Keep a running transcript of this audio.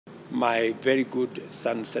My very good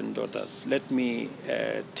sons and daughters, let me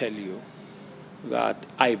tell you that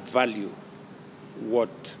I value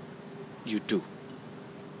what you do.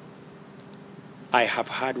 I have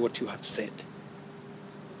heard what you have said.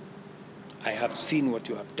 I have seen what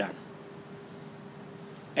you have done.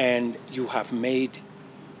 And you have made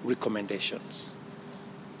recommendations.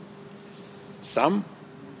 Some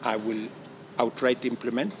I will outright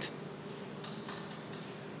implement,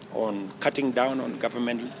 on cutting down on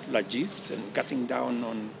government legacies and cutting down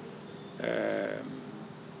on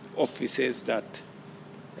offices that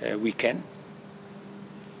we can.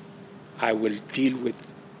 I will deal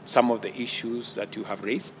with some of the issues that you have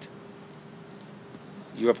raised.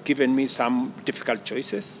 You have given me some difficult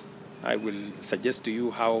choices. I will suggest to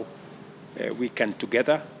you how we can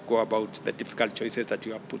together go about the difficult choices that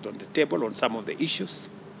you have put on the table on some of the issues.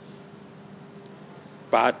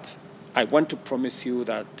 But I want to promise you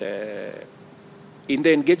that in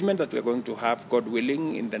the engagement that we're going to have, God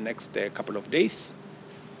willing, in the next couple of days,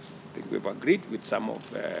 I think we've agreed with some of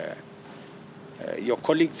your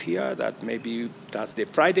colleagues here that maybe Thursday,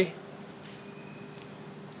 Friday,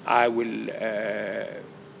 I will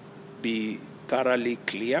be thoroughly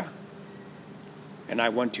clear, and I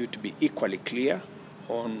want you to be equally clear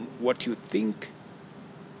on what you think,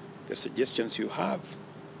 the suggestions you have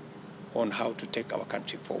on how to take our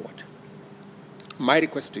country forward. My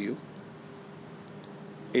request to you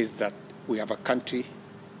is that we have a country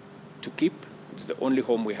to keep. It's the only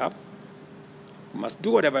home we have. We must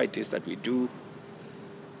do whatever it is that we do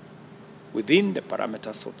within the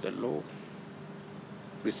parameters of the law,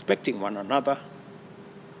 respecting one another,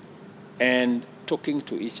 and talking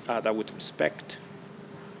to each other with respect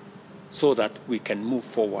so that we can move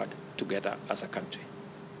forward together as a country.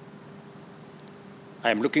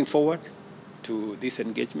 I am looking forward to this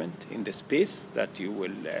engagement in the space that you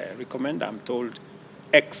will recommend. I'm told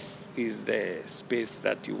X is the space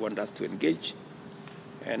that you want us to engage.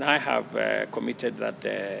 And I have committed that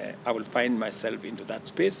I will find myself into that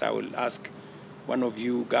space. I will ask one of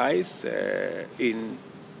you guys in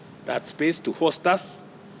that space to host us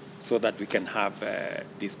so that we can have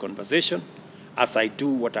this conversation as I do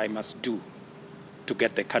what I must do to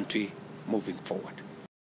get the country moving forward.